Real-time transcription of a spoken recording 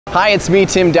Hi, it's me,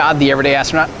 Tim Dodd, the Everyday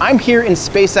Astronaut. I'm here in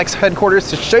SpaceX headquarters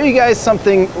to show you guys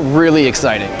something really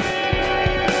exciting.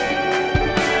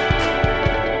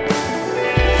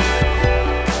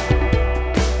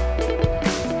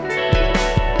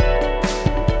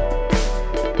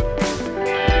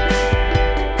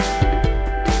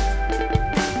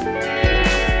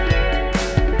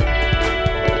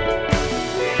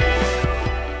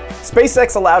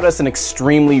 SpaceX allowed us an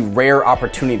extremely rare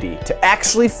opportunity to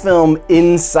actually film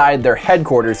inside their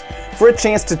headquarters for a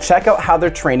chance to check out how they're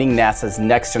training NASA's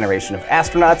next generation of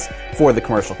astronauts for the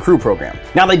commercial crew program.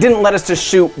 Now, they didn't let us just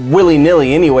shoot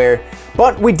willy-nilly anywhere,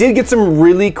 but we did get some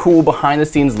really cool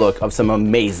behind-the-scenes look of some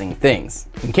amazing things.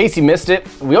 In case you missed it,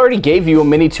 we already gave you a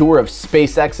mini tour of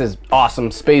SpaceX's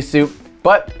awesome spacesuit,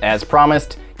 but as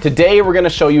promised, today we're going to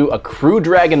show you a Crew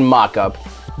Dragon mock-up,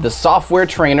 the software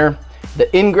trainer,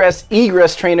 the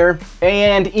ingress-egress trainer,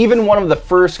 and even one of the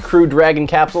first Crew Dragon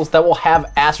capsules that will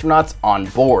have astronauts on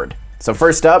board. So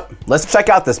first up, let's check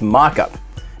out this mock-up.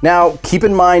 Now, keep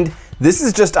in mind, this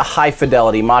is just a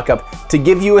high-fidelity mock-up to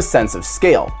give you a sense of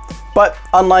scale. But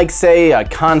unlike, say, a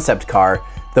concept car,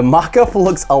 the mock-up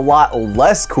looks a lot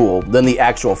less cool than the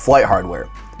actual flight hardware.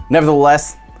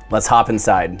 Nevertheless, let's hop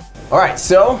inside. All right,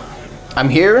 so I'm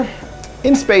here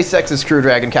in SpaceX's Crew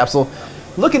Dragon capsule.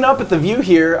 Looking up at the view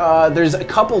here, there's a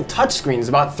couple touch screens,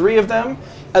 about 3 of them,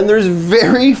 and there's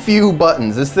very few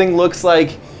buttons. This thing looks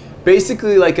like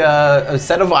basically like a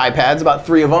set of iPads, about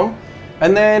 3 of them,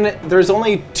 and then there's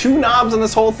only 2 knobs on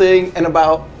this whole thing and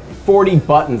about 40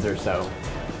 buttons or so.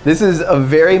 This is a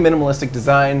very minimalistic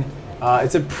design.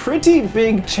 It's a pretty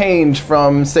big change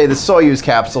from, say, the Soyuz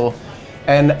capsule,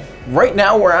 and right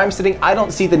now where I'm sitting, I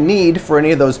don't see the need for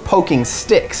any of those poking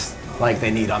sticks like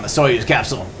they need on the Soyuz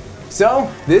capsule.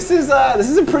 So this is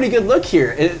a pretty good look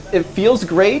here. It feels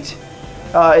great.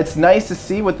 It's nice to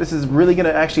see what this is really going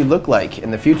to actually look like in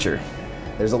the future.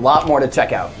 There's a lot more to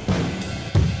check out.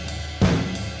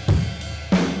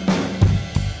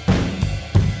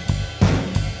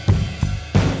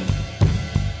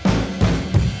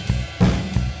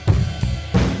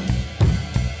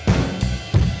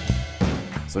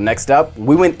 So next up,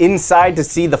 we went inside to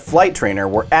see the flight trainer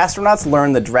where astronauts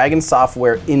learn the Dragon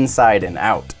software inside and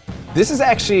out. This is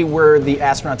actually where the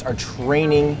astronauts are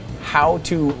training how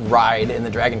to ride in the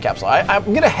Dragon capsule. I'm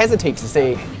going to hesitate to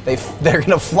say they're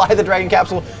going to fly the Dragon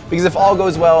capsule because if all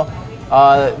goes well,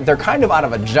 they're kind of out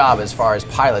of a job as far as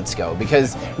pilots go,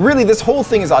 because really this whole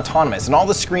thing is autonomous, and all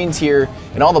the screens here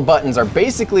and all the buttons are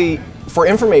basically for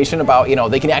information about,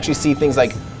 they can actually see things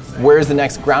like where's the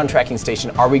next ground tracking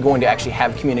station? Are we going to actually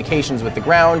have communications with the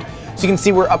ground? So you can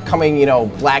see where upcoming,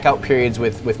 blackout periods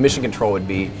with mission control would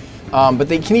be. But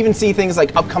they can even see things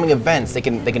like upcoming events. They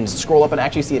can scroll up and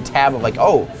actually see a tab of like,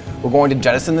 oh, we're going to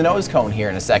jettison the nose cone here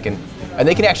in a second. And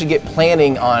they can actually get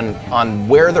planning on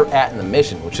where they're at in the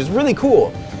mission, which is really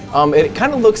cool. It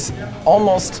kind of looks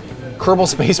almost Kerbal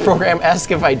Space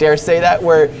Program-esque, if I dare say that,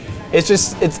 where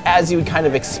it's as you would kind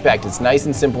of expect. It's nice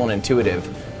and simple and intuitive.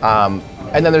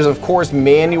 And then there's, of course,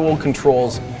 manual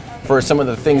controls for some of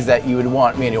the things that you would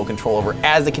want manual control over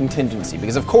as a contingency.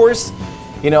 Because, of course,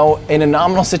 in a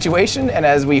nominal situation, and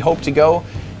as we hope to go,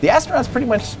 the astronauts pretty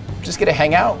much just get to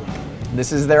hang out.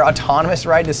 This is their autonomous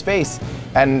ride to space.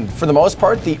 And for the most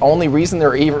part, the only reason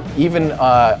they're even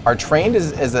are trained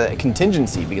is as a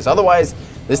contingency, because otherwise,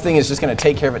 this thing is just going to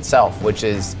take care of itself, which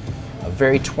is a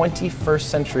very 21st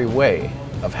century way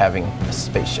of having a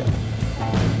spaceship.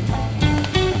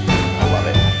 I love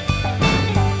it.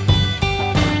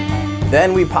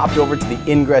 Then we popped over to the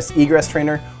ingress-egress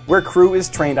trainer, where crew is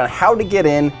trained on how to get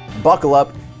in, buckle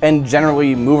up, and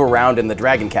generally move around in the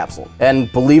Dragon capsule.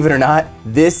 And believe it or not,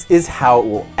 this is how it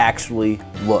will actually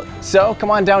look. So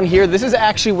come on down here. This is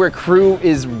actually where crew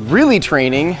is really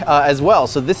training as well.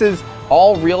 So this is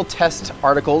all real test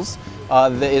articles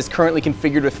that is currently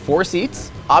configured with 4 seats.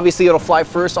 Obviously it'll fly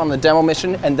first on the demo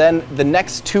mission, and then the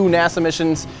next 2 NASA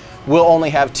missions will only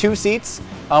have 2 seats.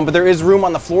 But there is room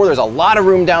on the floor. There's a lot of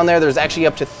room down there. There's actually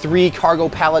up to 3 cargo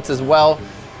pallets as well,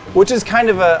 which is kind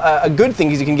of a good thing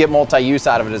because you can get multi-use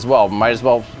out of it as well. Might as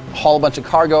well haul a bunch of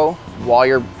cargo while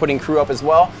you're putting crew up as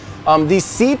well. These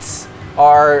seats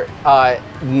are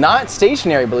not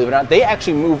stationary, believe it or not. They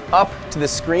actually move up to the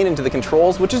screen and to the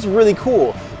controls, which is really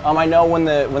cool. I know when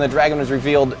the Dragon was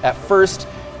revealed at first,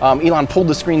 Elon pulled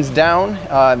the screens down,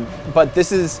 but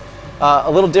this is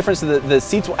a little different, so the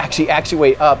seats will actually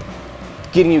actuate up,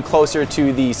 getting you closer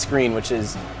to the screen, which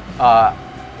is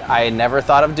I never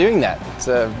thought of doing that. It's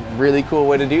a really cool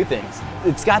way to do things.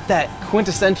 It's got that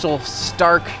quintessential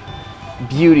stark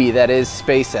beauty that is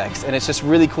SpaceX, and it's just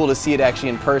really cool to see it actually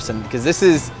in person, because this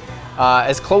is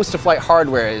as close to flight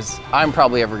hardware as I'm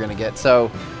probably ever gonna get.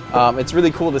 So it's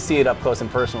really cool to see it up close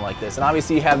and personal like this. And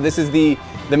obviously you have, this is the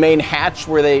main hatch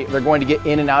where they're going to get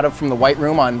in and out of from the white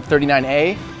room on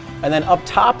 39A. And then up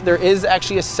top, there is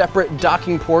actually a separate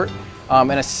docking port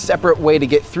and a separate way to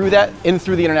get through that, in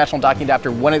through the International Docking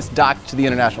Adapter when it's docked to the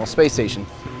International Space Station.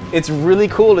 It's really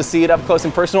cool to see it up close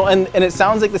and personal, and it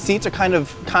sounds like the seats are kind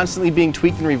of constantly being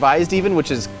tweaked and revised even,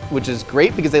 which is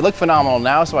great because they look phenomenal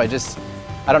now, so I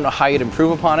don't know how you'd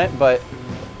improve upon it, but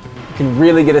you can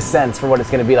really get a sense for what it's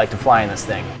gonna be like to fly in this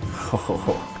thing.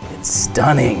 Oh, it's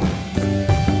stunning.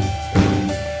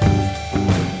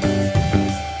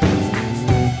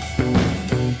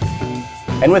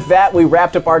 And with that, we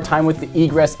wrapped up our time with the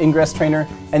egress-ingress trainer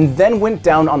and then went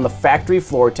down on the factory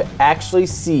floor to actually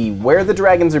see where the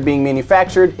Dragons are being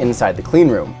manufactured inside the clean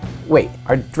room. Wait,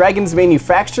 are Dragons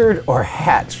manufactured or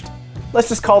hatched? Let's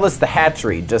just call this the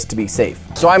hatchery, just to be safe.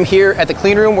 So I'm here at the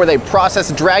clean room where they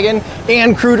process Dragon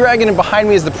and Crew Dragon, and behind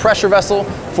me is the pressure vessel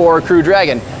for Crew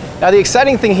Dragon. Now the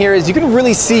exciting thing here is you can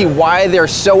really see why they're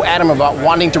so adamant about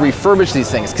wanting to refurbish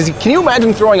these things. Because can you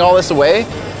imagine throwing all this away?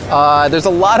 There's a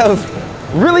lot of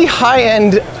really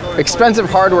high-end, expensive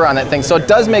hardware on that thing, so it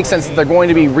does make sense that they're going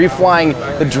to be reflying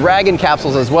the Dragon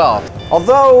capsules as well.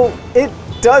 Although, it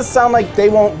does sound like they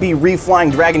won't be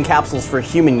reflying Dragon capsules for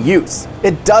human use.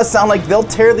 It does sound like they'll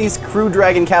tear these Crew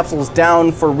Dragon capsules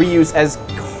down for reuse as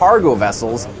cargo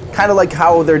vessels, kind of like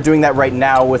how they're doing that right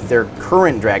now with their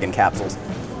current Dragon capsules.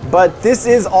 But this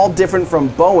is all different from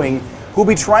Boeing, who'll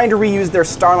be trying to reuse their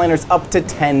Starliners up to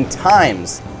 10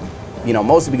 times. You know,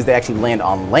 mostly because they actually land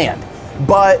on land.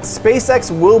 But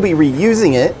SpaceX will be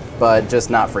reusing it, but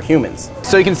just not for humans.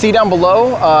 So you can see down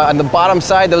below, on the bottom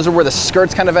side, those are where the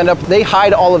skirts kind of end up. They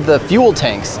hide all of the fuel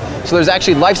tanks. So there's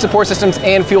actually life support systems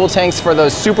and fuel tanks for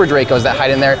those Super Dracos that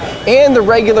hide in there, and the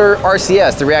regular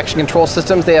RCS, the reaction control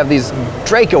systems. They have these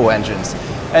Draco engines.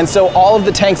 And so all of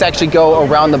the tanks actually go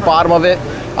around the bottom of it,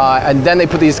 and then they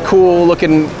put these cool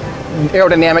looking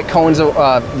aerodynamic cones,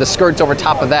 the skirts over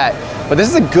top of that. But this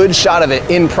is a good shot of it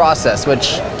in process,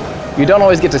 which you don't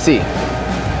always get to see.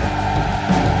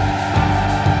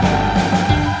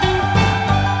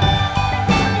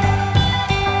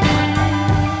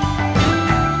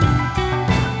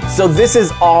 So this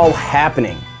is all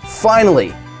happening.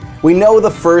 Finally, we know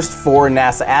the first 4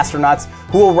 NASA astronauts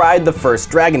who will ride the first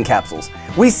Dragon capsules.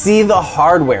 We see the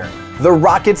hardware. The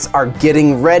rockets are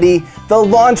getting ready. The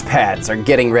launch pads are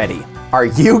getting ready. Are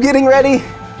you getting ready?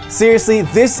 Seriously,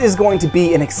 this is going to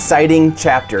be an exciting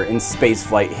chapter in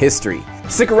spaceflight history.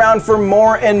 Stick around for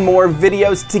more and more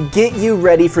videos to get you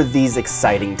ready for these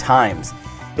exciting times.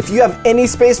 If you have any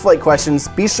spaceflight questions,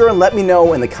 be sure and let me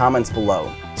know in the comments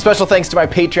below. Special thanks to my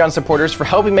Patreon supporters for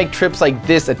helping make trips like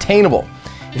this attainable.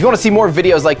 If you want to see more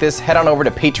videos like this, head on over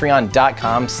to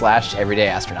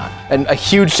patreon.com/everydayastronaut. And a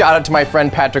huge shout out to my friend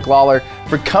Patrick Lawler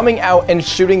for coming out and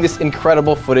shooting this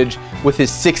incredible footage with his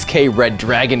 6K Red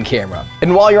Dragon camera.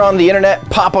 And while you're on the internet,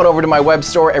 pop on over to my web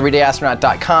store,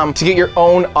 everydayastronaut.com, to get your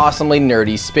own awesomely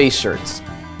nerdy space shirts.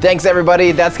 Thanks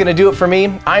everybody, that's gonna do it for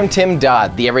me. I'm Tim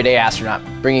Dodd, the Everyday Astronaut,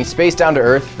 bringing space down to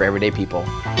Earth for everyday people.